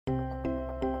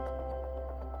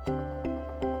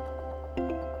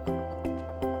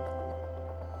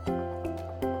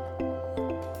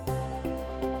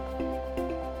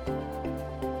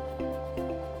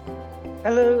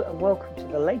Hello and welcome to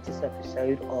the latest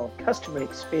episode of Customer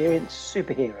Experience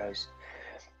Superheroes.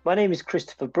 My name is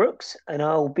Christopher Brooks and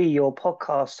I'll be your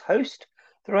podcast host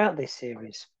throughout this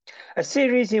series. A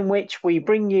series in which we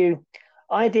bring you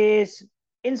ideas,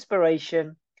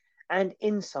 inspiration, and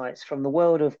insights from the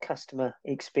world of customer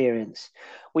experience.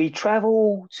 We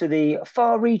travel to the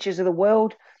far reaches of the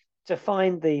world to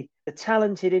find the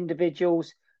talented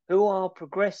individuals who are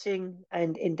progressing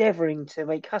and endeavoring to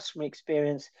make customer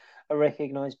experience a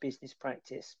recognized business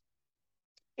practice.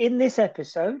 In this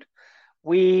episode,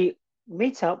 we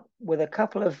meet up with a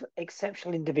couple of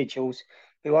exceptional individuals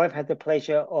who I've had the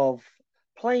pleasure of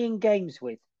playing games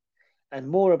with, and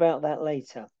more about that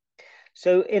later.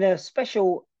 So, in a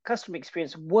special Customer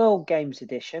Experience World Games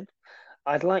edition,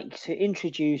 I'd like to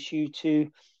introduce you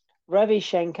to Ravi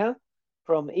Shankar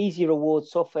from Easy Reward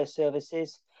Software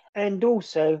Services and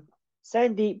also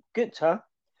Sandeep Gupta,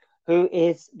 who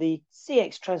is the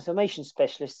CX Transformation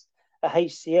Specialist at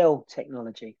HCL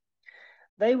Technology.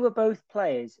 They were both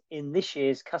players in this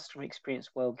year's Customer Experience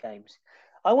World Games.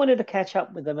 I wanted to catch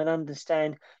up with them and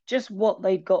understand just what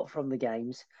they've got from the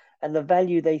games and the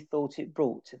value they thought it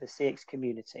brought to the CX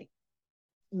community.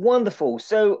 Wonderful.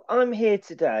 So I'm here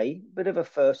today, bit of a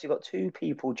first. We've got two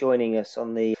people joining us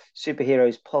on the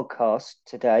Superheroes podcast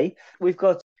today. We've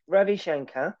got Ravi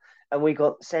Shankar and we've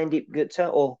got Sandeep Gupta,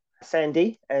 or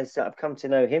Sandy, as I've come to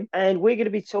know him. And we're going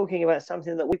to be talking about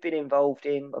something that we've been involved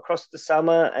in across the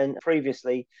summer and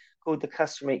previously called the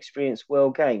Customer Experience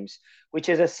World Games, which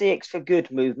is a CX for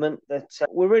Good movement that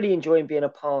we're really enjoying being a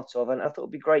part of. And I thought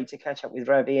it'd be great to catch up with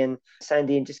Ravi and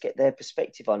Sandy and just get their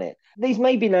perspective on it. These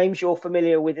may be names you're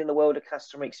familiar with in the world of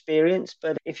customer experience,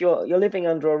 but if you're living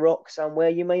under a rock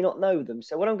somewhere, you may not know them.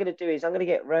 So what I'm going to do is I'm going to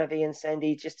get Ravi and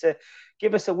Sandy just to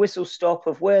give us a whistle stop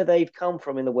of where they've come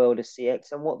from in the world of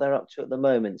CX and what they're up to at the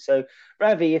moment. So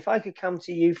Ravi, if I could come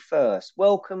to you first.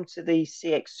 Welcome to the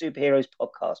CX Superheroes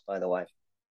podcast, by the way.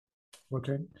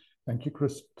 Okay, thank you,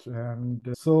 Chris. And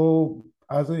so,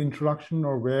 as an introduction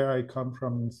or where I come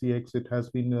from in CX, it has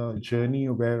been a journey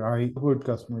where I heard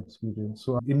customer experience.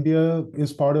 So, India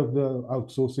is part of the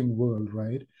outsourcing world,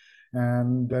 right?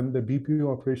 And then the BPO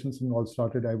operations and all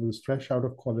started. I was fresh out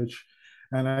of college,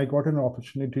 and I got an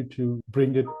opportunity to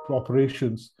bring it to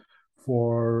operations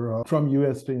for from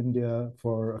US to India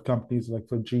for companies like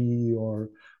for GE or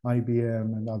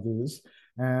IBM and others.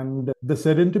 And the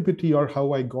serendipity or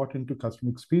how I got into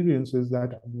customer experience is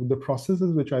that the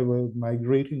processes which I was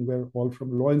migrating were all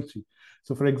from loyalty.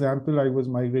 So, for example, I was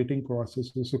migrating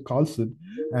processes to Carlson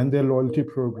and their loyalty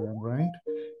program, right?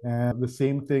 And the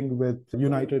same thing with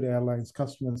United Airlines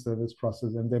customer service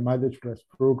process and their mileage plus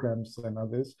programs and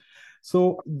others.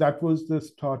 So that was the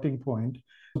starting point.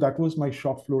 That was my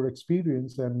shop floor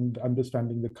experience and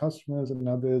understanding the customers and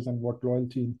others and what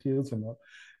loyalty entails and all.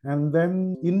 And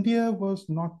then India was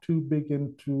not too big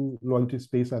into loyalty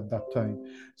space at that time.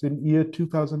 So in year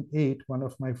 2008, one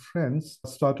of my friends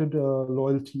started a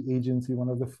loyalty agency, one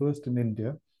of the first in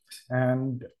India.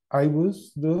 And I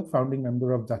was the founding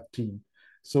member of that team.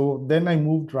 So then I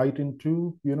moved right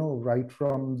into, right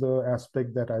from the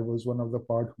aspect that I was one of the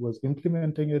part who was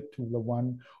implementing it to the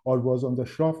one or was on the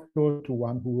shop floor to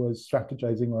one who was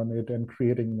strategizing on it and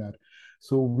creating that.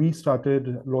 So we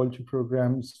started loyalty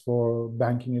programs for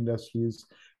banking industries,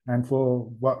 and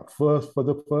for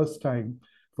the first time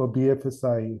for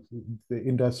BFSI, the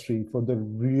industry, for the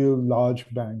real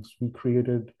large banks, we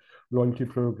created loyalty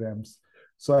programs.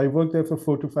 So I worked there for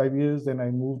 4 to 5 years. Then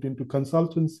I moved into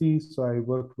consultancy. So I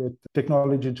worked with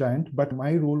technology giant, but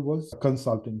my role was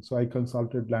consulting. So I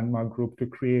consulted Landmark Group to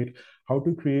create how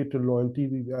to create a loyalty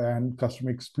and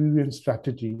customer experience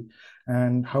strategy,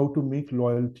 and how to make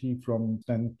loyalty from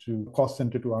cost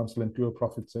center to arm's length to a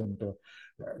profit center.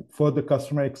 For the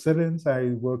customer excellence, I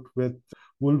worked with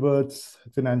Woolworths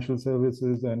Financial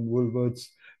Services and Woolworths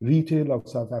Retail of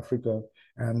South Africa,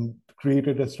 and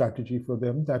created a strategy for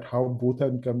them that how both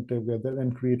can come together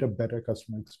and create a better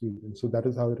customer experience. So that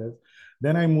is how it is.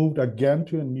 Then I moved again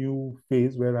to a new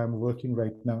phase where I'm working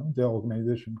right now, the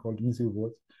organization called Easy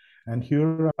Rewards. And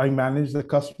here I manage the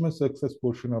customer success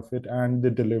portion of it and the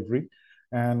delivery.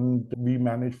 And we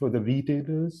manage for the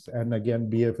retailers and again,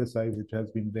 BFSI, which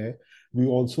has been there. We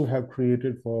also have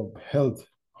created for health,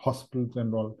 hospitals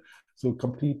and all. So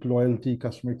complete loyalty,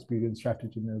 customer experience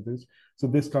strategy and others. So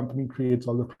this company creates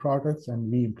all the products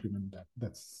and we implement that.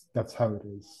 That's how it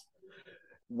is.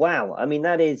 Wow. I mean,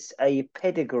 that is a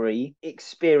pedigree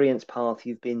experience path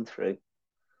you've been through.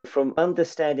 From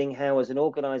understanding how, as an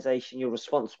organization, you're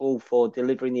responsible for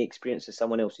delivering the experience of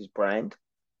someone else's brand,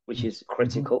 which is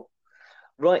critical,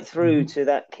 right through to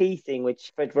that key thing,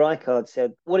 which Fred Reichard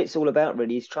said, what it's all about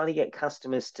really is trying to get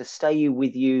customers to stay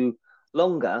with you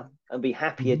longer and be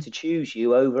happier to choose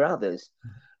you over others,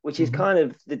 which is kind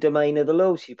of the domain of the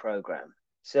loyalty program.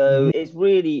 So it's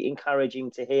really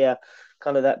encouraging to hear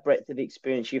kind of that breadth of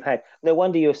experience you've had. No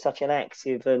wonder you're such an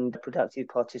active and productive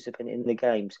participant in the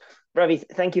games. Ravi,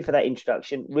 thank you for that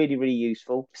introduction. Really, really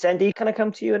useful. Sandy, can I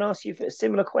come to you and ask you a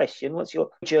similar question? What's your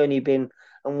journey been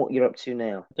and what you're up to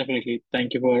now? Definitely.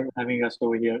 Thank you for having us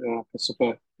over here,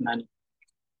 Christopher. And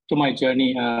to my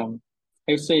journey, I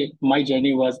would say my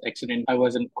journey was accident. I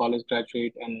was a college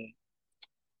graduate and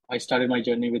I started my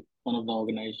journey with one of the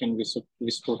organization,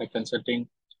 Vistrotech Consulting,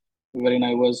 wherein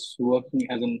I was working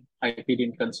as an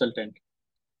IPD consultant,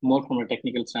 more from a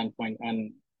technical standpoint.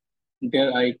 And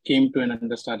there I came to an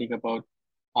understanding about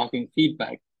asking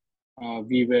feedback.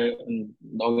 The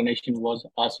organization was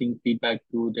asking feedback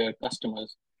to their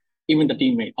customers, even the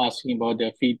teammate asking about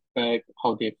their feedback,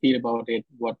 how they feel about it,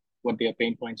 what their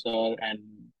pain points are,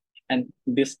 and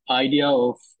this idea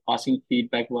of asking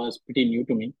feedback was pretty new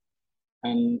to me,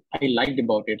 and I liked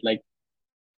about it. Like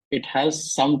it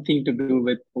has something to do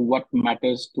with what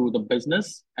matters to the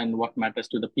business and what matters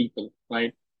to the people,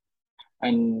 right?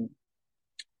 And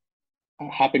I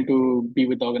happened to be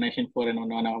with the organization for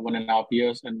 1.5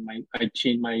 years, and I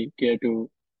changed my career to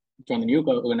join a new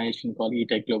organization called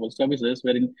eTech Global Services,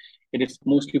 wherein it is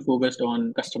mostly focused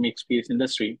on customer experience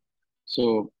industry.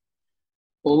 So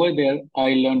over there,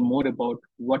 I learned more about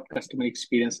what customer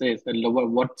experience is, and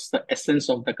what's the essence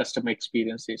of the customer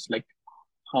experience is, like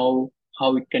how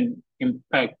it can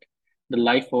impact the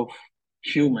life of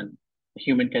human.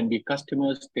 Human can be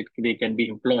customers, they can be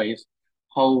employees.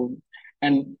 How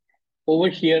and over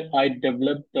here, I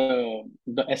developed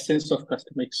the essence of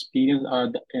customer experience,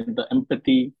 and the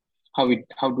empathy, how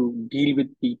to deal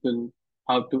with people,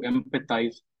 how to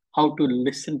empathize, how to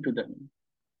listen to them,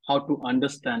 how to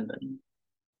understand them,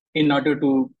 in order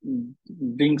to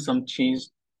bring some change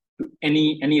to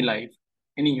any life,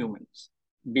 any humans,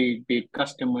 be it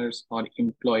customers or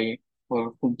employee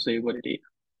or whomsoever it is.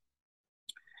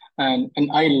 And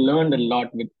I learned a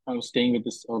lot with staying with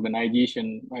this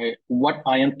organization. What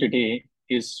I am today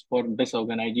is for this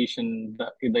organization,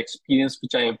 the experience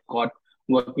which I have got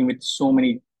working with so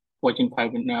many Fortune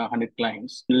 500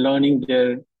 clients, learning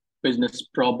their business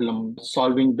problem,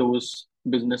 solving those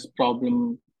business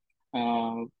problem,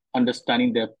 uh,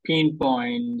 understanding their pain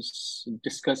points,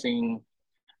 discussing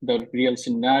the real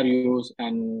scenarios,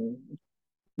 and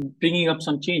bringing up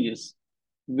some changes,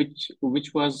 which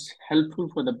was helpful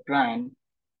for the brand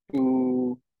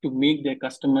to make their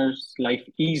customers' life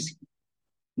easy.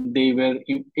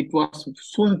 It was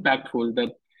so impactful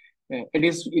that it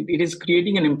is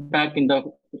creating an impact in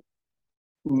the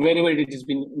wherever it has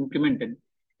been implemented.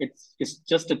 It's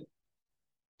just a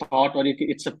thought, or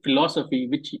it's a philosophy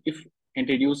which, if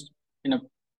introduced in a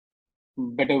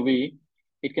better way,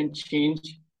 it can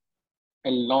change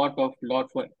a lot of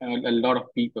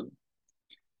people.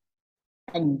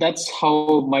 And that's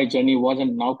how my journey was.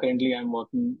 And now currently I'm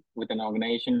working with an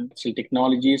organization, Still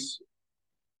Technologies.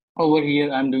 Over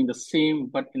here, I'm doing the same,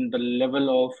 but in the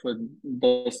level of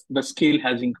the skill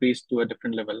has increased to a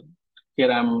different level.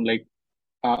 Here I'm like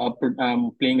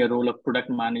I'm playing a role of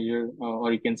product manager,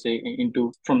 or you can say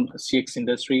into from CX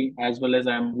industry, as well as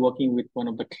I'm working with one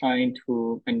of the client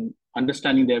who and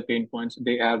understanding their pain points.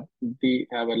 They have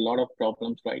a lot of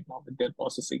problems right now with their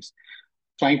processes,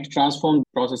 trying to transform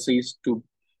processes to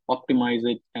optimize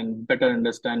it and better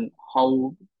understand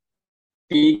how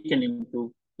they can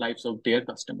improve lives of their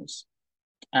customers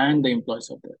and the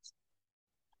employees of theirs.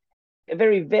 A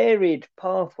very varied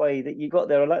pathway that you got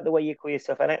there. I like the way you call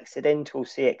yourself an accidental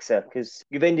CXer, because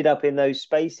you've ended up in those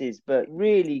spaces, but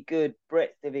really good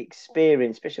breadth of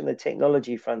experience, especially on the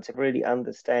technology front, to really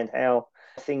understand how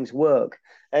things work.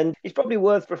 And it's probably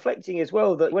worth reflecting as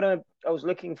well that when I was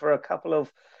looking for a couple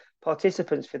of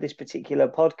participants for this particular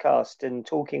podcast and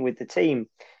talking with the team,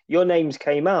 your names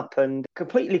came up, and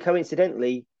completely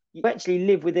coincidentally, you actually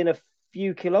live within a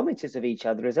few kilometers of each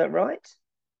other. Is that right?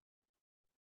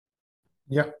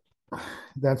 Yeah,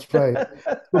 that's right.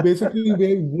 So basically,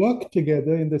 we work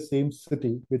together in the same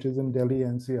city, which is in Delhi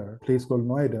NCR, a place called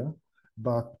Noida,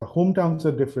 but hometowns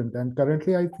are different. And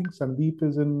currently, I think Sandeep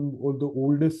is in the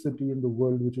oldest city in the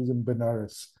world, which is in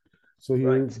Benares. So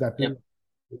Right. that is,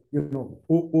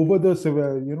 over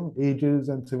the ages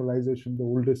and civilization, the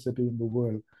oldest city in the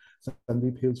world.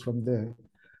 Sandeep hails from there.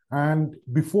 And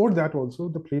before that, also,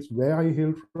 the place where I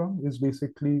hail from is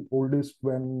basically oldest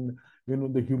when,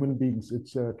 the human beings.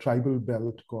 It's a tribal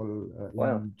belt called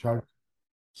Wow. in Jharkhand.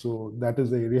 So that is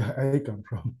the area I come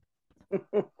from.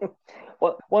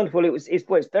 Well, wonderful.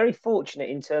 It's very fortunate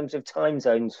in terms of time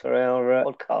zones for our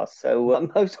podcast. So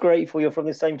I'm most grateful you're from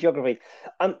the same geography.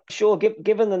 I'm sure,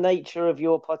 given the nature of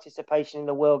your participation in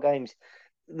the World Games,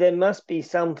 there must be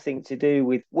something to do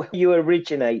with where you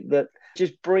originate that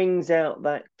just brings out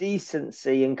that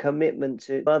decency and commitment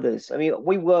to others. I mean,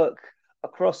 we work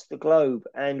across the globe,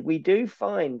 and we do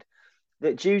find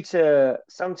that due to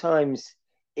sometimes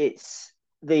it's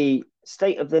the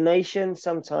state of the nation,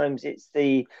 sometimes it's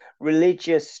the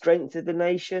religious strength of the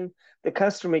nation, the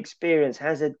customer experience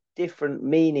has a different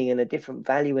meaning and a different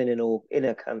value in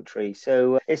a country.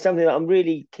 So it's something that I'm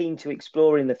really keen to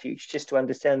explore in the future, just to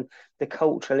understand the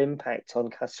cultural impact on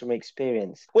customer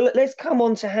experience. Well, let's come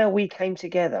on to how we came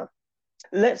together.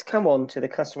 Let's come on to the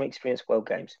Customer Experience World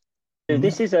Games. So Mhm.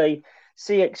 this is a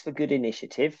CX for Good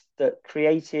initiative that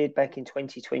created back in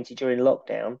 2020 during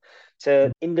lockdown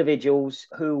to individuals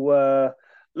who were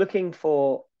looking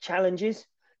for challenges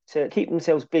to keep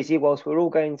themselves busy whilst we're all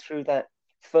going through that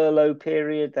furlough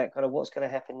period, that kind of what's going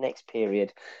to happen next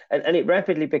period. And it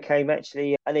rapidly became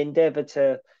actually an endeavor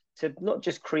to not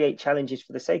just create challenges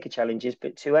for the sake of challenges,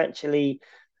 but to actually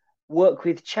work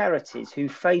with charities who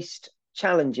faced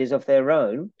challenges of their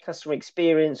own, customer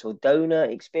experience or donor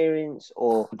experience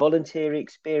or voluntary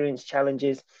experience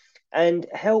challenges, and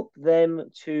help them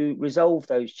to resolve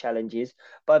those challenges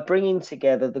by bringing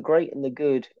together the great and the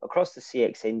good across the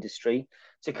CX industry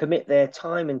to commit their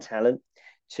time and talent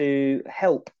to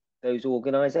help those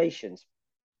organizations.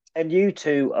 And you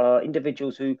two are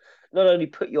individuals who not only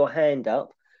put your hand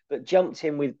up, but jumped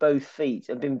in with both feet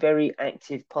and been very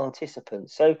active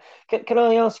participants. So, can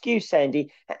I ask you,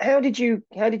 Sandy, how did you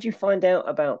find out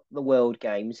about the World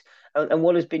Games, and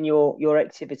what has been your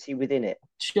activity within it?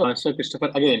 Sure. So,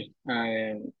 Christopher,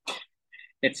 again,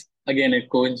 it's again a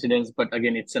coincidence, but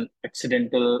again, it's an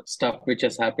accidental stuff which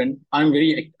has happened. I'm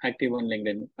very active on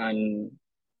LinkedIn, and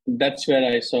that's where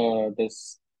I saw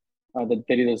this that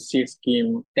there is a CX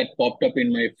scheme that popped up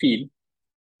in my feed,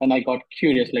 and I got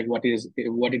curious, like what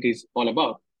it is all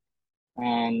about.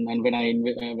 And when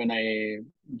I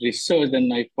researched,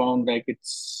 and I found like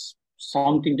it's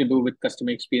something to do with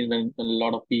customer experience, and a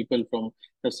lot of people from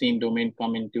the same domain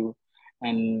come into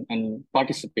and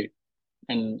participate,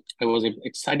 and I was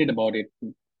excited about it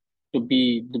to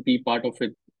be part of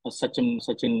it, such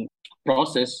an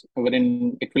process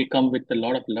wherein it will come with a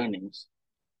lot of learnings.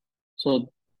 So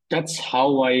that's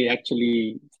how I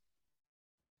actually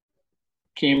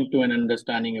came to an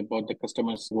understanding about the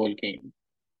customer's world game.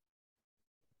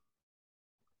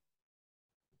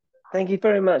 Thank you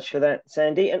very much for that,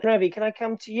 Sandy. And Ravi, can I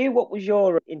come to you? What was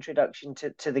your introduction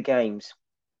to the games?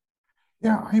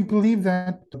 Yeah, I believe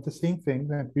that the same thing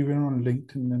that we were on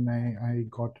LinkedIn and I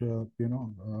got a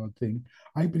thing.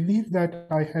 I believe that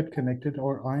I had connected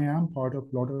or I am part of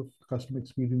a lot of customer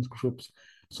experience groups.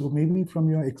 So maybe from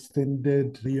your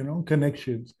extended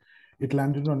connections, it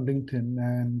landed on LinkedIn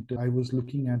and I was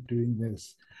looking at doing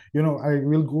this. I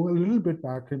will go a little bit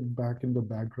back in the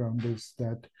background is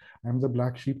that I'm the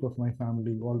black sheep of my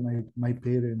family. All my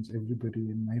parents, everybody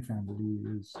in my family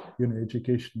is,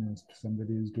 educationist.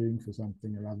 Somebody is doing for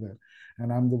something or other,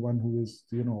 and I'm the one who is,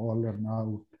 all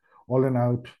and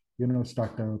out,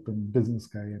 startup and business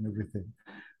guy and everything.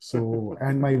 So,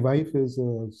 and my wife is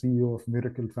a CEO of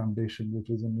Miracle Foundation, which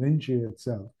is in India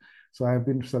itself. So I've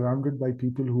been surrounded by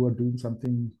people who are doing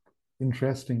something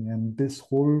interesting, and this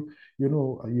whole,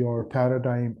 your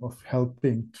paradigm of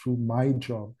helping through my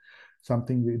job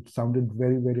something it sounded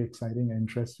very very exciting and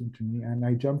interesting to me and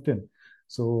I jumped in.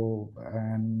 So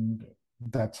and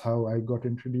that's how I got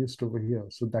introduced over here.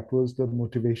 So that was the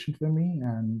motivation for me,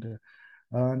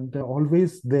 and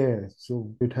always there.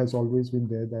 So it has always been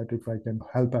there that if I can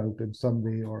help out in some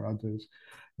way or others,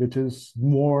 which is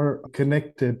more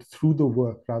connected through the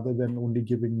work rather than only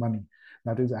giving money.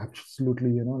 That is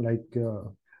absolutely, like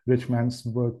rich man's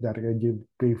work that I give,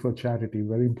 pay for charity,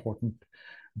 very important.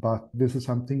 But this is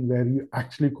something where you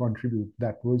actually contribute.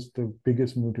 That was the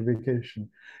biggest motivation.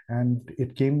 And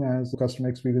it came as customer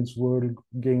experience world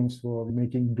games for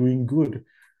doing good.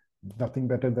 Nothing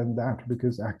better than that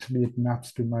because actually it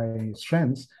maps to my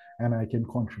strengths and I can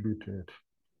contribute to it.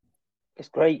 It's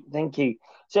great, thank you.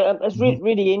 So it's Mhm.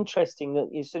 really interesting that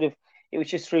it was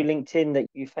just through LinkedIn that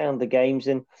you found the games,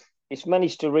 and it's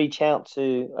managed to reach out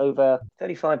to over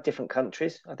 35 different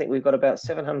countries. I think we've got about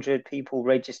 700 people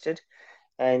registered,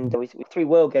 and with three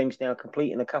World Games now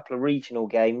complete and a couple of regional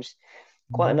games,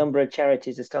 quite a Mhm. number of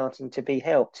charities are starting to be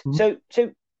helped. Mhm.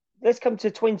 So let's come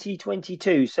to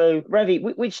 2022. So Ravi,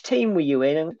 which team were you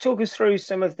in, and talk us through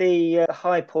some of the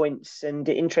high points and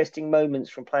interesting moments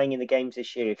from playing in the games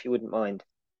this year, if you wouldn't mind.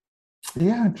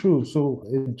 Yeah, true. So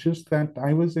it's just that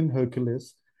I was in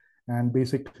Hercules, and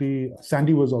basically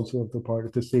Sandy was also of the part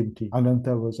of the same team.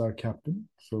 Ananta was our captain,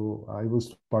 so I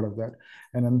was part of that.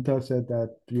 And Ananta said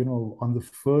that, on the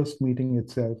first meeting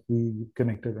itself, we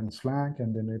connected on Slack,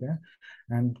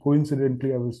 and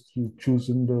coincidentally, I was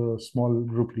chosen the small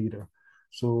group leader.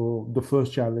 So the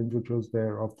first challenge, which was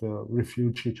there of the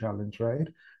refugee challenge, right?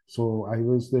 So I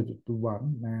was the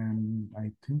one, and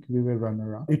I think we were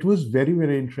runner-up. It was very,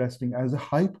 very interesting. As a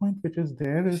high point, which is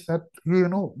there, is that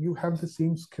you have the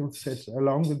same skill sets.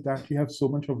 Along with that, you have so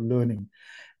much of learning.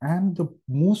 And the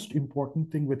most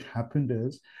important thing which happened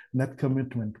is that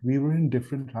commitment. We were in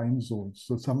different time zones.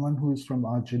 So someone who is from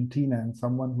Argentina and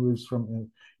someone who is from,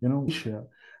 Asia,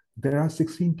 there are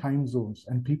 16 time zones,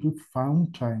 and people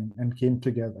found time and came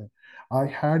together. I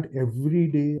had every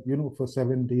day, for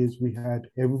 7 days, we had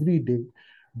every day.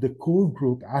 The core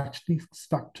group actually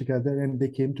stuck together and they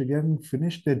came together and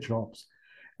finished their jobs.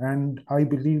 And I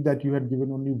believe that you had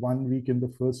given only 1 week in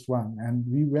the first one, and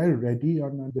we were ready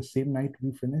on the same night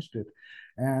we finished it.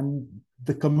 And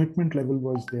the commitment level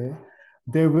was there.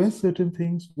 There were certain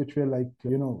things which were like,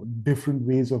 different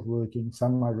ways of working.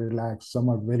 Some are relaxed, some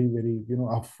are very, very,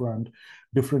 upfront,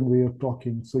 different way of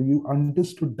talking. So you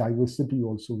understood diversity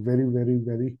also very, very,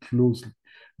 very closely.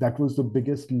 That was the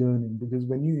biggest learning, because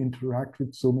when you interact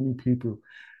with so many people,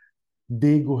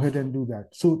 they go ahead and do that.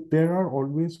 So there are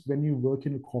always, when you work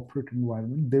in a corporate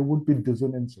environment, there would be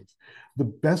dissonances. The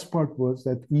best part was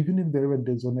that even if there were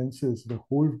dissonances, the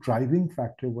whole driving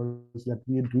factor was that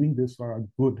we are doing this for our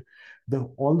good.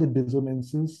 All the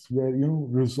dissonances were,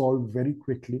 resolved very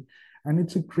quickly. And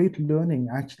it's a great learning.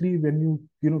 Actually, when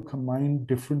you combine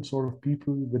different sort of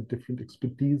people with different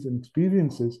expertise and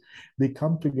experiences, they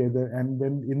come together, and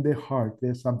when in their heart,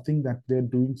 there's something that they're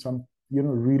doing some,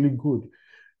 really good,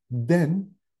 then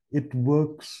it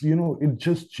works, it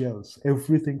just gels.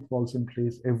 Everything falls in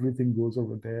place, everything goes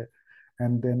over there.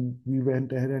 And then we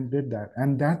went ahead and did that.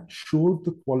 And that showed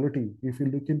the quality. If you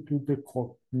look into the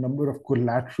number of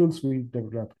collaterals we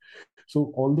developed.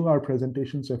 So although our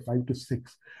presentations are 5 to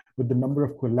 6, but the number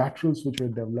of collaterals which were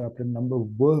developed and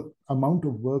amount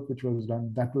of work which was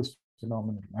done, that was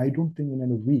phenomenal. I don't think in a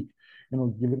week,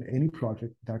 given any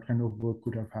project, that kind of work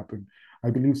could have happened.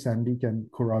 I believe Sandy can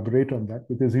corroborate on that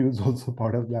because he was also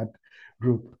part of that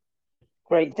group.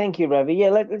 Great, thank you, Ravi. Yeah,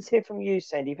 let's hear from you,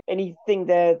 Sandy. Anything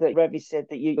there that Ravi said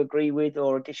that you agree with,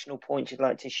 or additional points you'd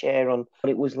like to share on what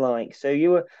it was like? So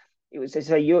you're in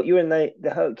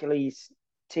the Hercules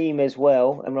team as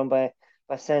well, and run by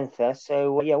Santha.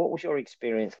 So yeah, what was your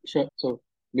experience? Sure. So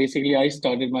basically, I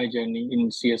started my journey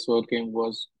in CS WordGame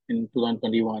was in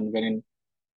 2021, wherein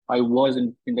I was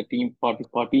in the team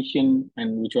partition,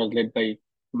 and which was led by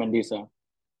Mandisa.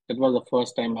 That was the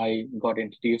first time I got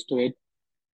introduced to it.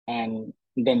 And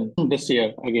then this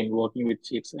year, again, working with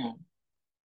Chicks and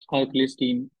Hercules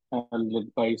team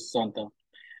led by Santa.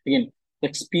 Again, the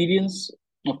experience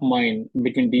of mine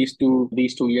between these two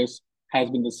years has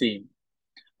been the same.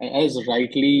 As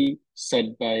rightly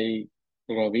said by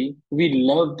Ravi, we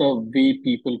love the way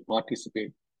people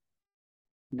participate.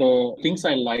 The things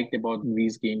I liked about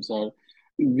these games are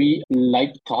we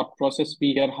like thought process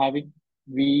we are having.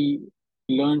 We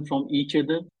learn from each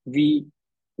other. We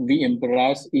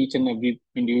embrace each and every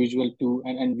individual too,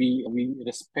 and we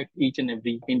respect each and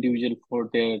every individual for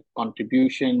their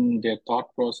contribution, their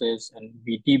thought process, and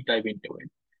we deep dive into it.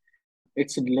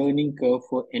 It's a learning curve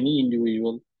for any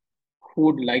individual who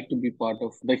would like to be part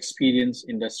of the experience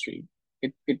industry.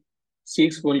 It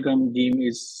CX World game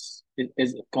is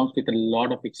comes with a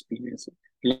lot of experience,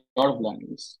 a lot of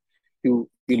learnings. You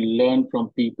learn from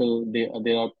people.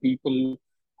 There are people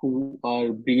who are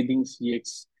breathing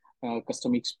CX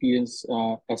customer experience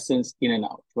essence in and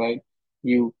out, right?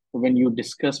 You when you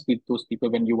discuss with those people,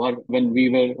 when we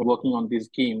were working on these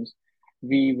games,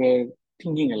 we were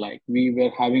thinking alike. We were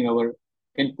having our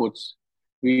inputs,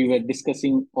 we were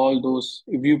discussing all those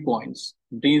viewpoints,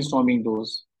 brainstorming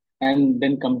those, and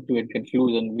then come to a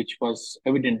conclusion which was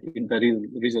evident in the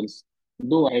results.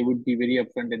 Though I would be very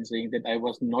upfront in saying that I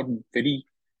was not very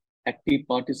active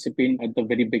participant at the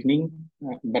very beginning,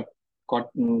 but got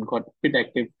a bit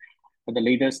active at the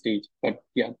later stage. But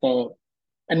yeah, the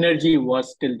energy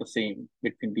was still the same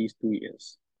between these 2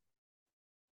 years.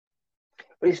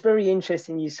 But it's very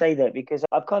interesting you say that, because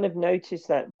I've kind of noticed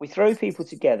that we throw people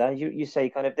together. You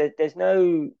say kind of there's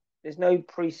no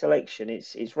pre-selection.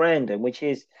 It's random, which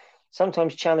is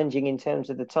sometimes challenging in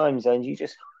terms of the time zones.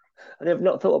 I never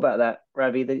not thought about that,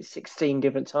 Ravi, that it's 16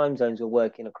 different time zones we're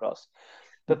working across.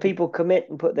 But people commit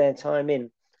and put their time in.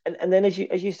 And then as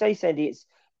you say, Sandy,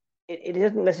 it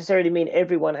doesn't necessarily mean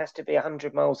everyone has to be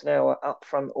 100 miles an hour up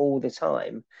front all the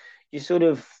time. You sort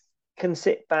of can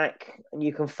sit back and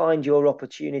you can find your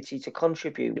opportunity to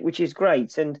contribute, which is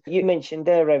great. And you mentioned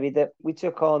there, Ravi, that we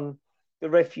took on the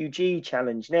refugee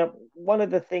challenge. Now, one of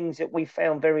the things that we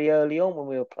found very early on when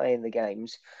we were playing the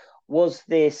games was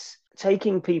this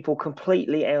taking people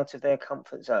completely out of their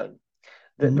comfort zone.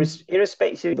 That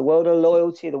irrespective of the world of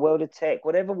loyalty, the world of tech,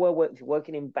 whatever if you're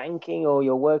working in banking or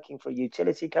you're working for a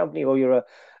utility company or you're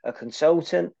a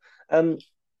consultant, the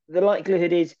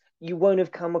likelihood is you won't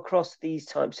have come across these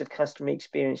types of customer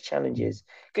experience challenges.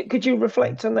 Could you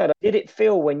reflect on that? Did it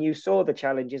feel when you saw the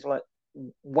challenges like,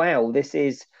 wow, this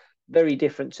is very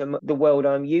different to the world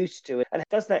I'm used to? And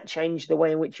does that change the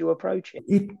way in which you approach it?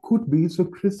 It could be. So,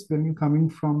 Chris, when you're coming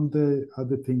from the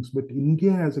other things, but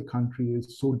India as a country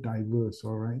is so diverse,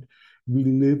 all right? We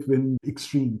live in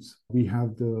extremes. We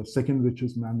have the second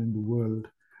richest man in the world,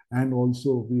 and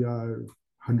also we are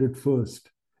 101st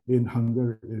in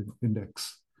hunger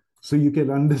index. So you can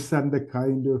understand the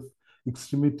kind of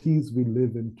extremities we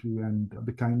live into and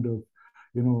the kind of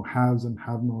haves and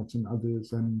have nots and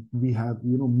others, and we have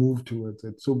moved towards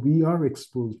it. So we are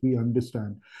exposed, we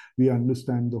understand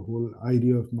the whole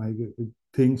idea of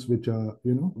things which are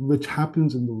which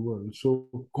happens in the world. So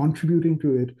contributing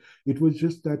to it, it was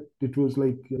just that it was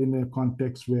like in a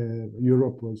context where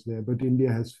Europe was there, but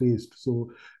India has faced.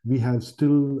 So we have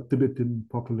still Tibetan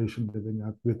population living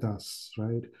up with us,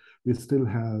 right? We still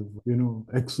have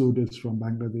exodus from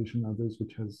Bangladesh and others,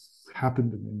 which has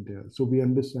happened in India. So we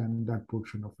understand that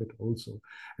portion of it also,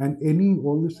 and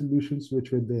all the solutions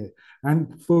which were there.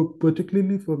 And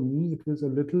particularly for me, it was a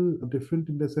little different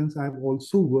in the sense I've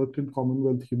also worked in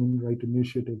Commonwealth Human Rights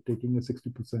Initiative, taking a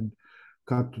 60%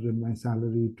 cut in my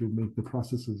salary to make the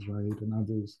processes right and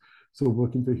others. So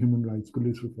working for human rights,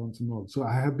 police reforms and all. So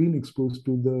I have been exposed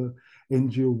to the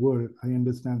NGO world. I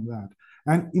understand that.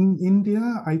 And in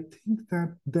India, I think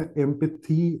that the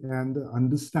empathy and the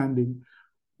understanding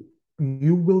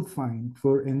you will find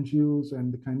for NGOs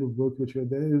and the kind of work which are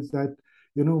there is that,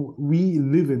 we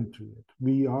live into it.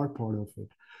 We are part of it.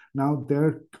 Now,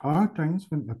 there are times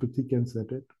when apathy can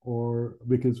set it, or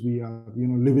because we are,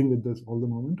 living with this all the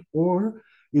moment, or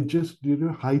it just,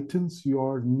 heightens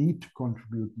your need to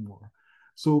contribute more.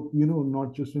 So,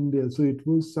 not just India. So it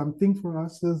was something for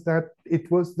us is that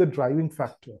it was the driving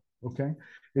factor. Okay.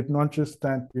 It's not just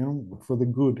that, for the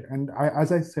good. And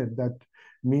as I said, that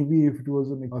maybe if it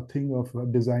was a thing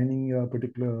of designing a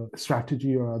particular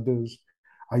strategy or others,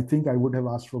 I think I would have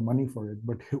asked for money for it.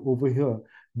 But over here,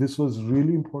 this was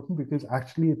really important because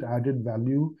actually it added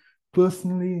value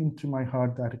personally into my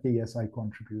heart that, okay, yes, I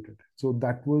contributed. So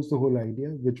that was the whole idea,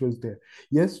 which was there.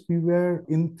 Yes, we were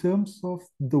in terms of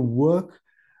the work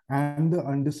and the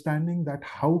understanding that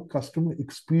how customer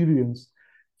experience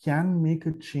can make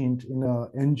a change in a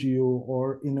NGO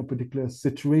or in a particular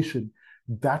situation.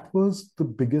 That was the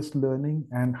biggest learning,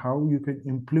 and how you can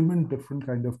implement different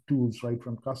kind of tools, right,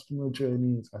 from customer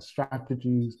journeys,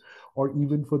 strategies, or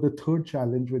even for the third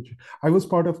challenge, which I was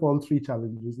part of all three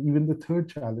challenges, even the third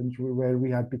challenge where we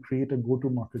had to create a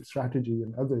go-to-market strategy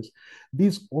and others.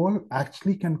 These all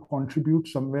actually can contribute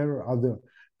somewhere or other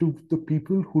to the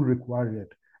people who require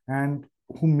it and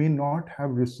who may not have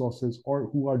resources or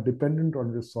who are dependent on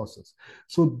resources.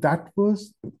 So that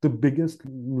was the biggest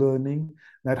learning,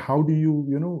 that how do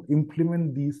you,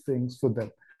 implement these things for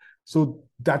them. So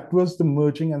that was the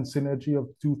merging and synergy of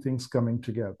two things coming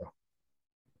together.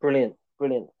 Brilliant,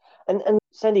 brilliant. And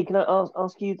Sandy, can I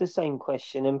ask you the same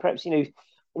question? And perhaps, in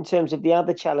terms of the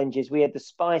other challenges, we had the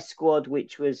Spice Squad,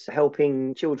 which was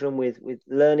helping children with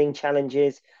learning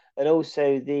challenges, and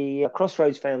also the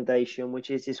Crossroads Foundation, which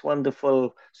is this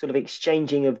wonderful sort of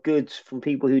exchanging of goods from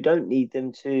people who don't need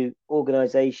them to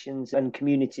organizations and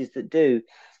communities that do.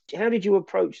 How did you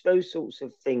approach those sorts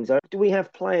of things? Do we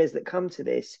have players that come to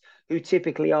this who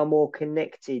typically are more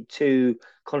connected to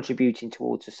contributing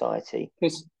towards society?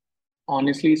 Because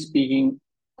honestly speaking,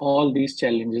 all these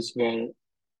challenges were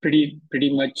pretty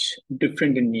much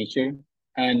different in nature.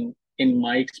 And in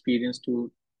my experience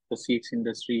to the CX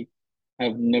industry,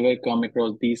 I've never come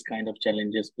across these kind of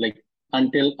challenges like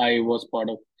until I was part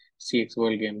of CX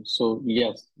World Games. So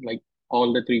yes, like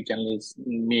all the three challenges,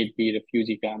 may it be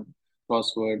refugee camp,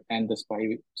 crossword, and the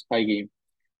spy game.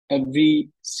 Every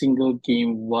single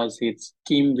game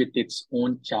came with its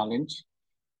own challenge,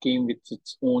 came with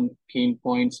its own pain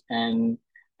points, and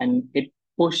it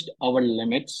pushed our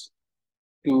limits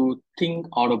to think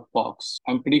out of box.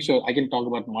 I'm pretty sure I can talk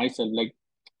about myself. Like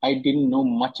I didn't know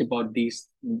much about these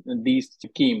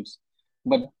schemes,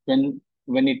 but when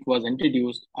it was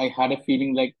introduced, I had a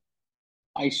feeling like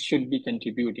I should be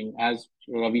contributing. As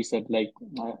Ravi said, like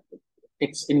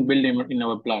it's inbuilt in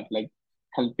our blood, like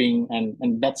helping,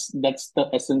 and that's the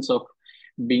essence of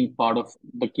being part of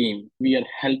the game. We are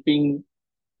helping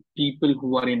people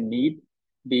who are in need.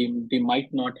 They might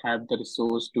not have the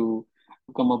resource to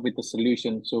come up with a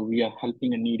solution, so we are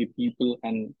helping a needy people,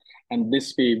 and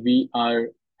this way we are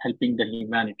helping the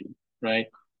humanity, right?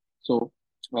 So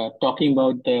talking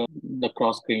about the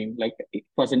cross game, like it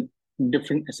was a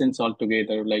different essence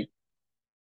altogether, like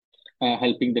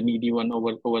helping the needy one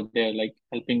over there, like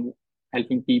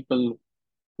helping people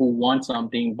who want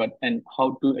something, but and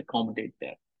how to accommodate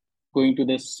that. Going to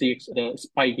the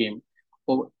spy game,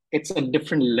 oh, it's a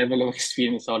different level of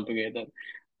experience altogether.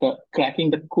 The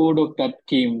cracking the code of that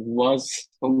game was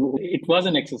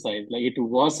an exercise. Like it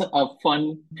was a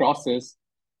fun process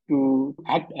to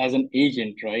act as an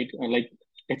agent, right? Like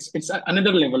it's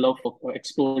another level of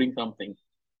exploring something,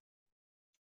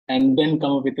 and then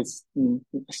come up with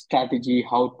a strategy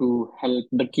how to help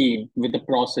the team with the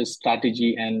process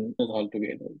strategy and all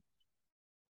together.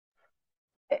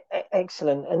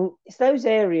 Excellent. And it's those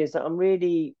areas that I'm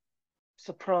really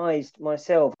surprised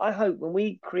myself. I hope when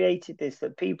we created this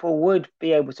that people would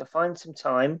be able to find some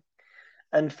time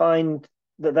and find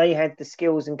that they had the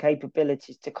skills and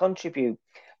capabilities to contribute.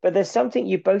 But there's something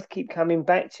you both keep coming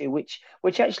back to, which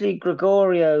actually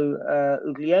Gregorio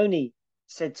Uglioni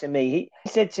said to me. He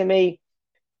said to me,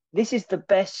 "This is the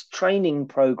best training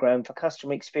program for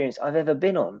customer experience I've ever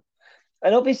been on."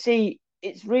 And obviously,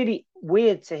 it's really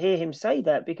weird to hear him say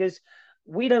that because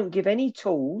we don't give any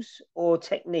tools or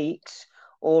techniques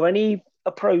or any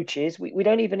approaches. We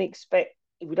don't even expect,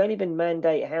 we don't even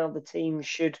mandate how the team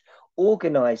should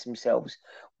organize themselves.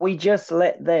 We just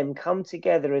let them come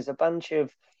together as a bunch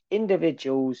of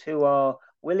individuals who are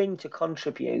willing to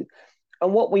contribute.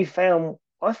 And what we found,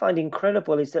 I find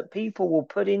incredible, is that people will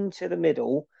put into the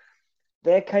middle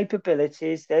their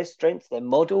capabilities, their strengths, their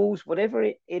models, whatever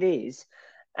it is,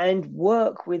 and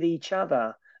work with each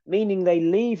other, meaning they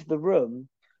leave the room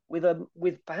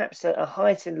with perhaps a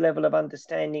heightened level of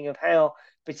understanding of how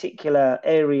particular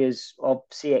areas of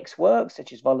CX work,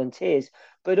 such as volunteers,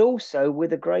 but also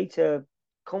with a greater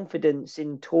confidence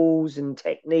in tools and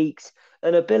techniques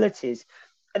and abilities.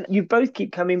 And you both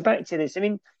keep coming back to this. I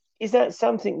mean, is that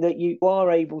something that you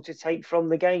are able to take from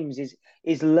the games?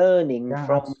 Is learning Yeah,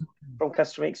 from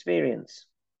customer experience?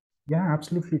 Yeah,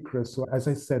 absolutely, Chris. So as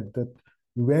I said, that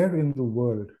where in the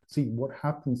world, see what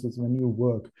happens is when you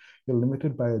work, you're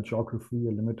limited by a geography,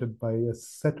 you're limited by a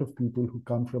set of people who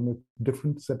come from a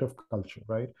different set of culture,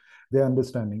 right? Their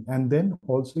understanding. And then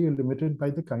also you're limited by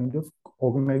the kind of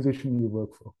organization you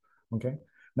work for. Okay.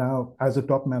 Now, as a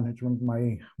top management,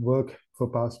 my work for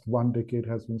past 1 decade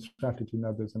has been strategy and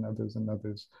others and others and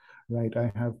others, right?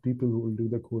 I have people who will do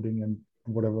the coding and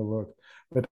whatever work.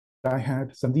 But I had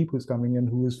Sandeep who's coming in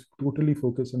who is totally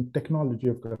focused on technology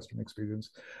of customer experience.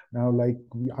 Now, like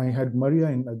I had Maria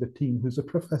in the team who's a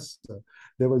professor.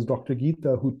 There was Dr.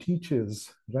 Geeta who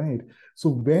teaches, right? So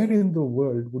where in the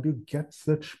world would you get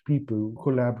such people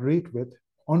collaborate with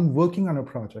on working on a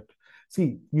project?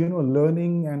 See,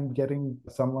 learning and getting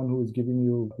someone who is giving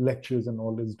you lectures and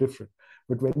all is different.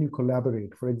 But when you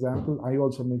collaborate, for example, I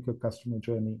also make a customer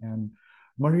journey and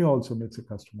Maria also makes a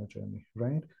customer journey,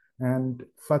 right? And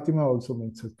Fatima also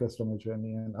makes a customer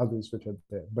journey and others which are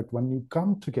there. But when you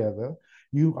come together,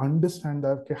 you understand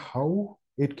that okay, how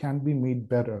it can be made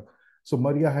better. So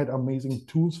Maria had amazing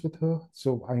tools with her.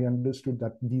 So I understood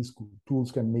that these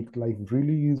tools can make life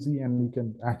really easy and you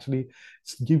can actually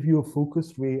give you a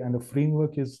focused way and a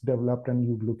framework is developed and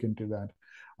you look into that.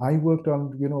 I worked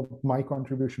on, my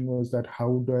contribution was that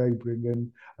how do I bring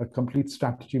in a complete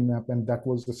strategy map? And that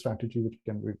was the strategy which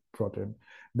can be brought in.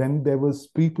 Then there was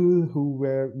people who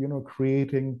were,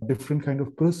 creating different kind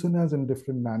of personas in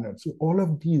different manners. So all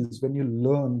of these, when you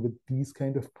learn with these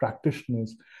kind of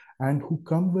practitioners and who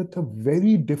come with a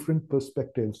very different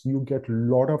perspectives, you get a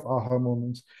lot of aha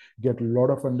moments, get a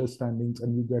lot of understandings,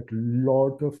 and you get a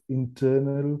lot of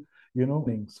internal,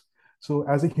 things. So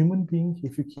as a human being,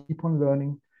 if you keep on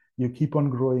learning, you keep on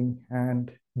growing,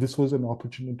 and this was an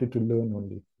opportunity to learn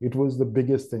only. It was the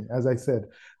biggest thing, as I said,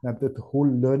 that the whole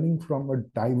learning from a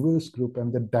diverse group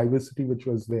and the diversity which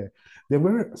was there. There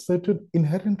were certain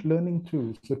inherent learning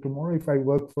too. So tomorrow, if I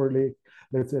work for, like,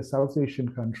 let's say a South Asian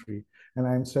country, and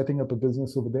I'm setting up a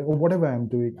business over there, or whatever I'm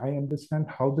doing, I understand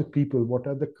how the people, what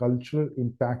are the cultural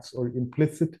impacts or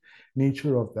implicit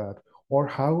nature of that, or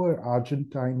how an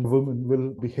Argentine woman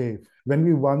will behave. When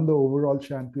we won the overall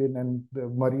champion and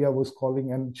Maria was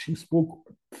calling and she spoke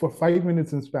for 5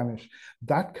 minutes in Spanish,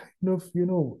 that kind of,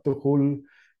 the whole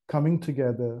coming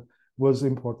together, was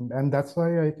important. And that's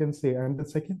why I can say. And the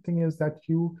second thing is that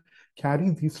you carry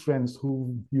these friends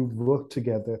who you've worked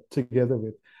together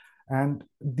with. And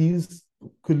these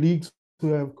colleagues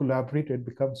who have collaborated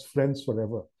becomes friends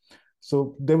forever.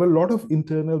 So there were a lot of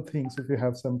internal things. If you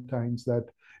have sometimes that,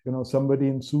 somebody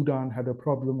in Sudan had a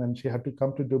problem and she had to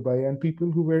come to Dubai, and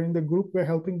people who were in the group were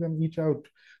helping them each out.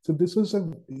 So this was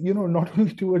not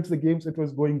only towards the games, it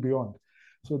was going beyond.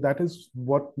 So that is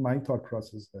what my thought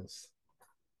process is.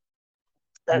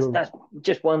 That's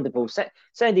just wonderful.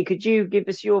 Sandy, could you give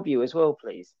us your view as well,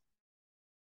 please?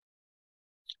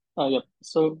 Yeah.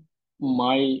 So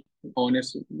my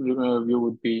honest view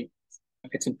would be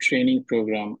it's a training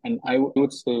program, and I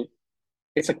would say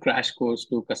it's a crash course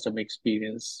to customer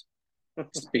experience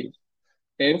space.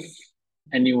 If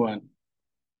anyone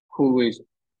who is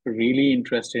really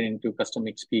interested into customer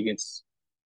experience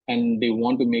and they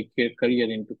want to make their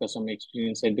career into customer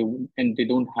experience and they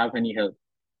don't have any help,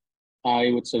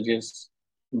 I would suggest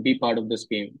be part of this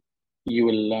game. You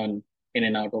will learn in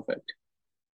and out of it.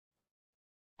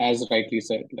 As rightly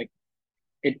said, like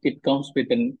it comes with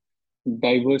an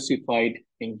diversified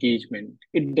engagement.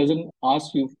 It doesn't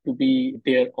ask you to be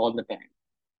there all the time.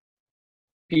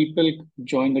 People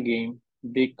join the game,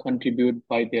 they contribute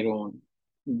by their own.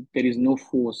 There is no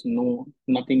force,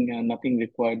 nothing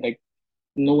required. Like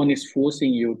no one is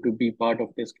forcing you to be part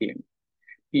of this game.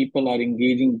 People are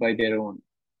engaging by their own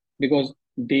because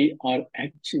they are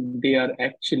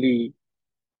actually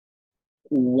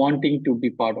wanting to be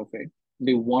part of it.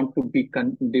 They want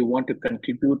to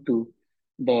contribute to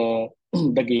the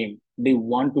the game. They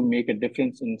want to make a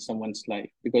difference in someone's life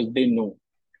because they know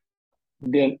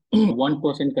their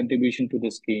 1% contribution to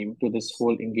this game, to this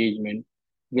whole engagement,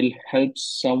 will help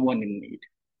someone in need.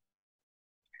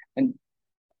 And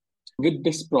with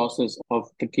this process of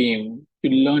the game,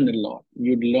 you learn a lot.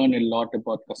 You learn a lot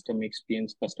about customer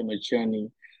experience, customer journey,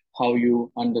 how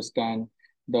you understand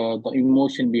the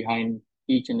emotion behind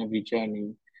each and every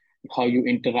journey, how you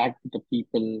interact with the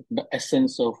people, the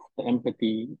essence of the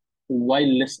empathy, why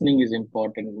listening is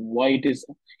important, why it is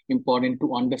important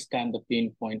to understand the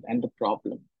pain point and the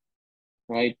problem,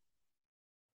 right?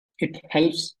 It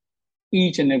helps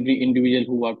each and every individual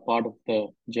who are part of the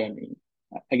journey.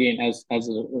 Again, as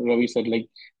Ravi said, like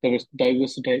there was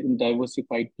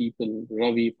diversified people.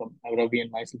 Ravi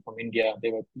and myself from India.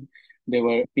 There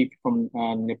were people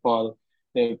from Nepal.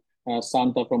 There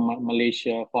Santa from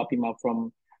Malaysia, Fatima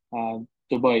from uh,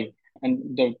 Dubai,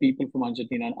 and there were people from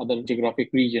Argentina and other geographic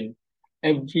region.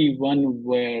 Everyone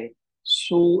were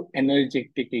so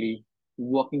energetically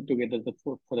working together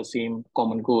for the same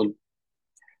common goal.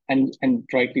 And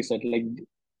rightly said, like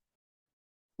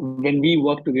when we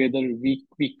work together, we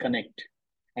connect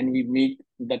and we make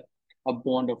that a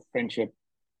bond of friendship.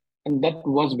 And that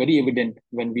was very evident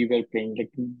when we were playing.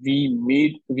 Like we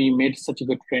made such a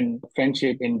good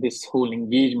friendship in this whole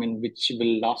engagement, which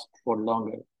will last for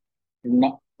longer.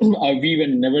 Not, we were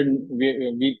never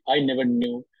I never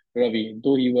knew Ravi,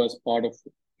 though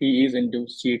he is into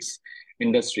CX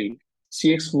industry.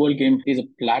 CX World Game is a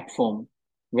platform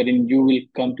wherein you will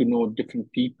come to know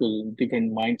different people,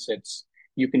 different mindsets.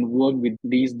 You can work with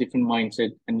these different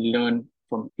mindsets and learn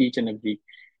from each and every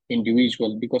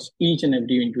individual because each and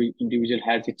every individual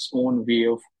has its own way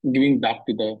of giving back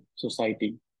to the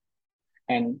society.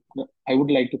 And I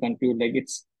would like to conclude like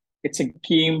it's a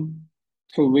game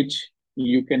through which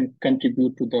you can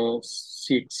contribute to the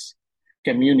CX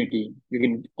community. You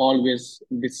can always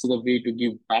this is a way to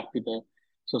give back to the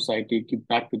society, give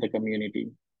back to the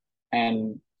community.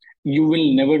 And you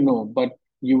will never know, but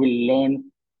you will learn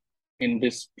in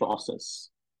this process.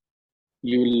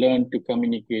 You will learn to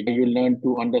communicate. You will learn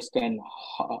to understand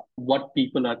what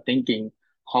people are thinking,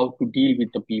 how to deal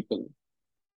with the people.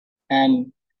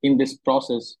 And in this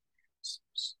process,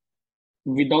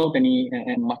 without any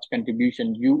much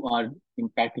contribution, you are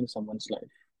impacting someone's life.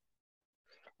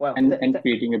 Well, and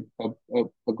creating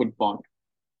a good bond.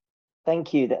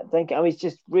 Thank you. Thank you. I mean, it's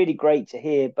just really great to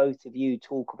hear both of you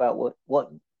talk about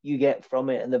what you get from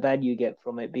it and the value you get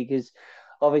from it, because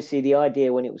obviously the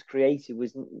idea when it was created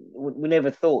was we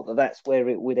never thought that that's where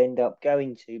it would end up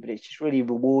going to, but it's just really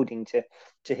rewarding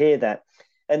to hear that.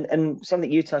 And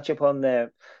something you touch upon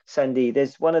there, Sandy,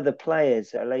 there's one of the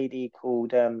players, a lady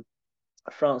called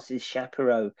Frances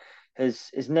Shapiro,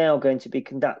 is now going to be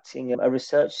conducting a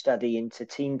research study into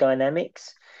team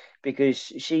dynamics, because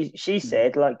she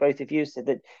said, like both of you said,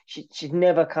 that she's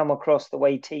never come across the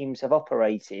way teams have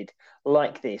operated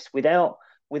like this without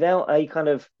a kind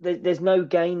of there's no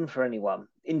gain for anyone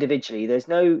individually. There's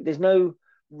no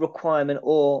requirement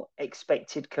or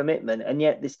expected commitment, and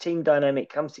yet this team dynamic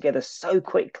comes together so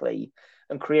quickly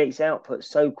and creates output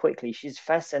so quickly. She's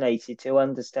fascinated to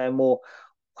understand more.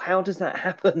 How does that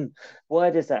happen?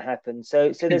 Why does that happen?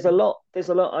 So there's a lot. There's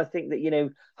a lot. I think that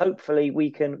hopefully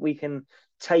we can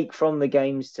take from the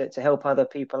games to help other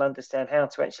people understand how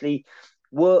to actually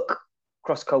work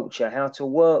cross culture, how to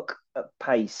work at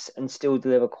pace and still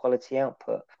deliver quality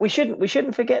output. We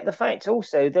shouldn't forget the fact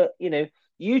also that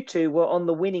you two were on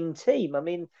the winning team. I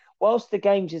mean, whilst the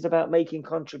games is about making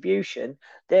contribution,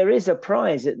 there is a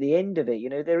prize at the end of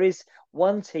it. There is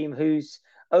one team whose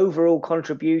overall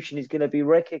contribution is going to be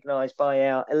recognised by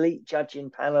our elite judging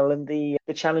panel and the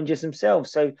challengers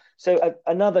themselves. So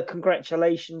another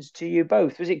congratulations to you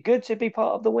both. Was it good to be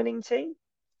part of the winning team?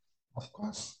 Of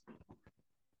course.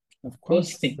 Of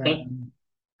course. course.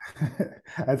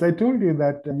 As I told you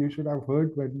that you should have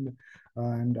heard when,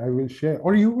 and I will share.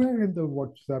 Or you were in the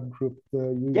WhatsApp group.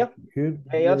 You heard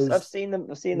Yeah, I've seen them.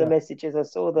 I've seen the messages. I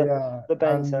saw the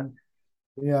banter.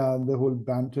 And the whole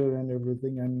banter and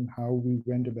everything and how we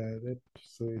went about it.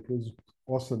 So it was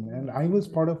awesome. And I was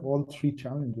part of all three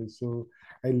challenges. So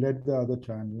I led the other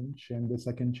challenge. And the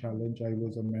second challenge, I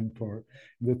was a mentor.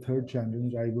 The third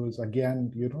challenge, I was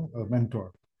again, a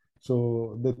mentor.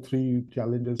 So the three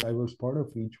challenges, I was part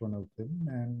of each one of them,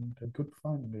 and good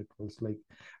fun. It was like,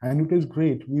 and it was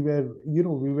great. We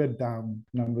were down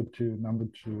number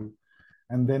two.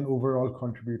 And then overall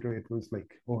contributor, it was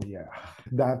like, oh yeah,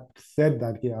 that said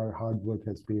that our hard work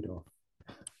has paid off.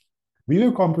 We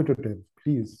were competitive,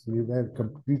 please. We were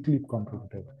completely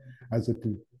competitive as a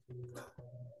team.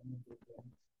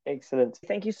 Excellent.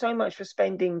 Thank you so much for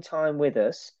spending time with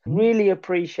us. Really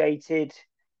appreciated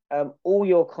all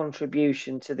your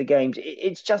contribution to the games.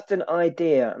 It's just an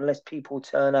idea unless people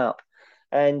turn up.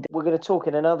 And we're going to talk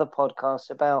in another podcast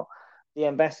about the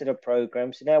ambassador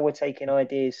program. So now we're taking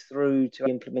ideas through to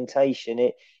implementation.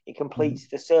 It completes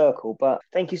the circle. But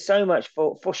thank you so much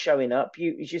for showing up.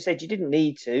 As you said, you didn't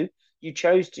need to. You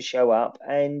chose to show up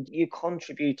and you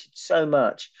contributed so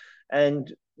much. And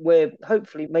we're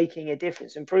hopefully making a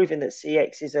difference and proving that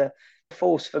CX is a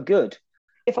force for good.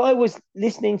 If I was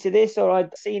listening to this, or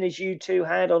I'd seen, as you two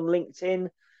had on LinkedIn,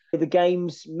 the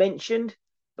games mentioned,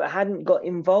 but hadn't got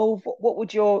involved, what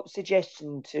would your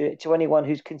suggestion to anyone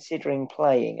who's considering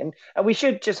playing? And we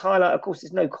should just highlight, of course,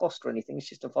 there's no cost or anything, it's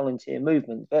just a volunteer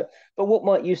movement. But what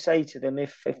might you say to them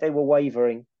if they were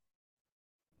wavering?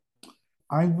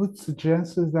 I would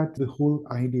suggest is that the whole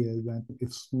idea is that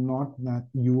it's not that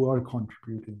you are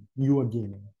contributing, you are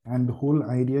gaining. And the whole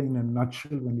idea in a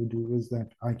nutshell when you do is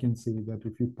that I can say that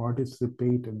if you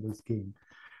participate in this game,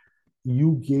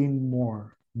 you gain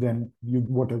more than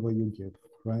whatever you give,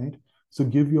 right? So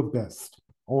give your best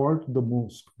or the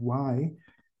most. Why?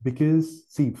 Because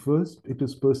see, first it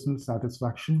is personal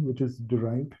satisfaction, which is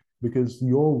derived because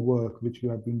your work, which you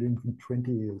have been doing for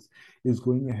 20 years, is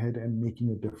going ahead and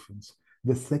making a difference.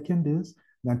 The second is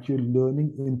that you're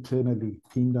learning internally,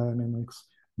 team dynamics,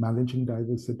 managing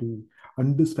diversity,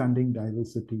 understanding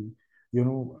diversity,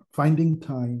 finding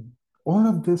time. All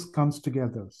of this comes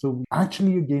together. So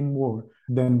actually you gain more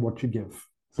than what you give.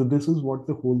 So this is what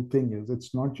the whole thing is.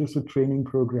 It's not just a training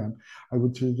program. I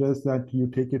would suggest that you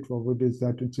take it forward is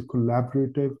that it's a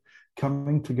collaborative,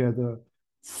 coming together,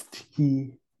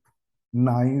 sticky,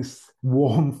 nice,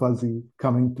 warm, fuzzy,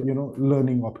 coming to,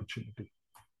 learning opportunity.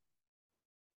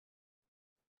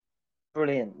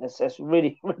 Brilliant. That's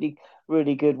really, really,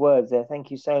 really good words there.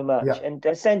 Thank you so much. Yeah. And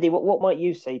Sandy, what might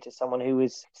you say to someone who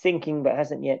is thinking but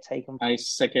hasn't yet taken? I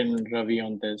second Ravi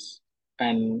on this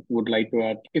and would like to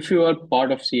add, if you are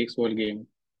part of CX World Game,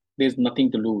 there's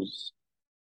nothing to lose.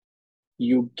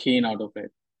 You gain out of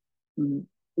it.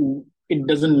 It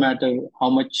doesn't matter how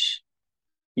much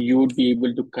you would be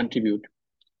able to contribute.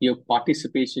 Your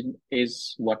participation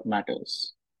is what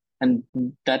matters. And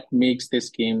that makes this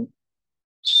game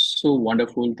so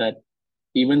wonderful that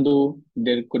even though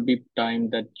there could be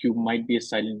time that you might be a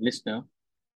silent listener,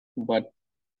 but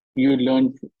you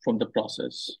learn from the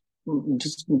process.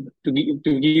 Just to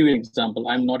give you an example,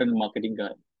 I'm not a marketing guy.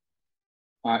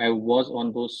 I was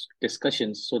on those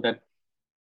discussions so that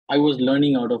I was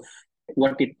learning out of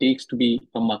what it takes to be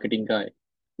a marketing guy.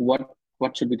 What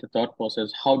should be the thought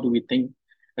process? How do we think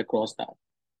across that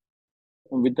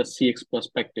with the CX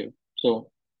perspective?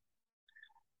 So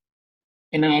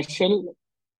in a nutshell,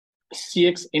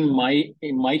 CX in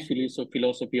my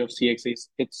philosophy of CX is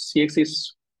CX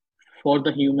is for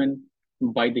the human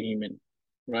by the human,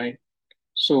 right?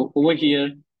 So over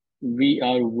here we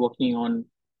are working on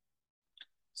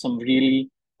some really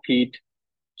great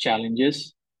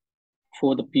challenges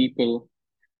for the people,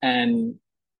 and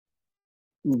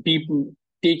people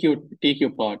take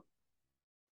your part.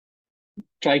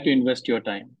 try to invest your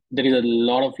time. There is a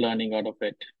lot of learning out of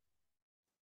it,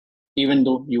 even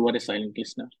though you are a silent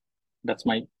listener. That's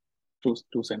my two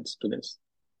cents to this.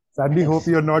 Sandy, hope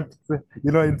you're not,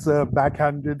 it's a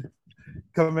backhanded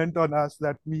comment on us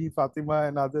that me, Fatima,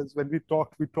 and others, when we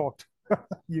talked.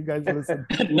 You guys listen.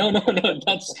 No.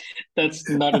 That's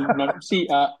not. See,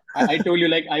 I told you,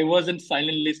 like, I wasn't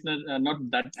silent listener, not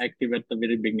that active at the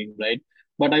very beginning, right?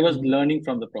 But I was learning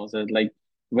from the process. Like,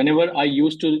 whenever I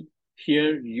used to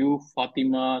hear you,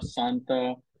 Fatima,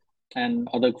 Santa, and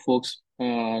other folks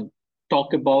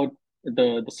talk about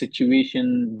the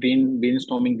situation,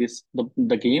 brainstorming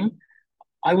the game,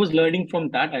 I was learning from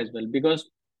that as well, because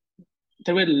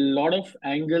there were a lot of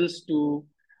angles to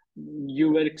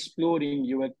you were exploring,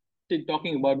 you were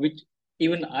talking about, which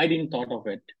even I didn't thought of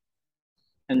it.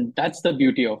 And that's the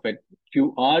beauty of it.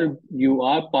 You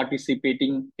are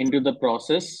participating into the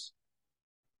process,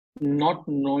 not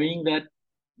knowing that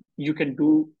you can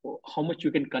do, how much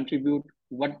you can contribute,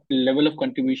 what level of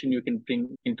contribution you can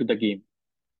bring into the game.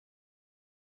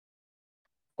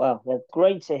 Wow, that's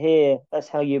great to hear. That's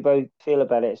how you both feel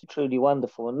about it. It's truly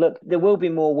wonderful. And look, there will be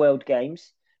more World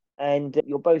Games, and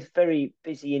you're both very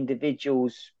busy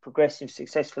individuals progressing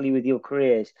successfully with your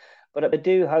careers. But I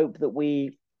do hope that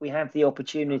we have the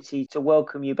opportunity to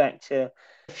welcome you back to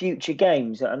future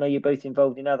games. I know you're both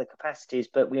involved in other capacities,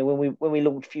 but when we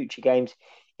launch future games,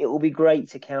 it will be great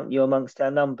to count you amongst our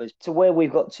numbers. To where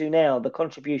we've got to now, the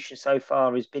contribution so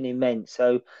far has been immense.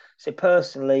 So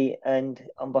personally, and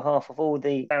on behalf of all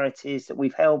the charities that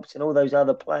we've helped and all those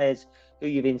other players who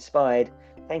you've inspired,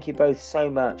 thank you both so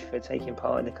much for taking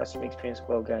part in the Customer Experience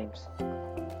World Games.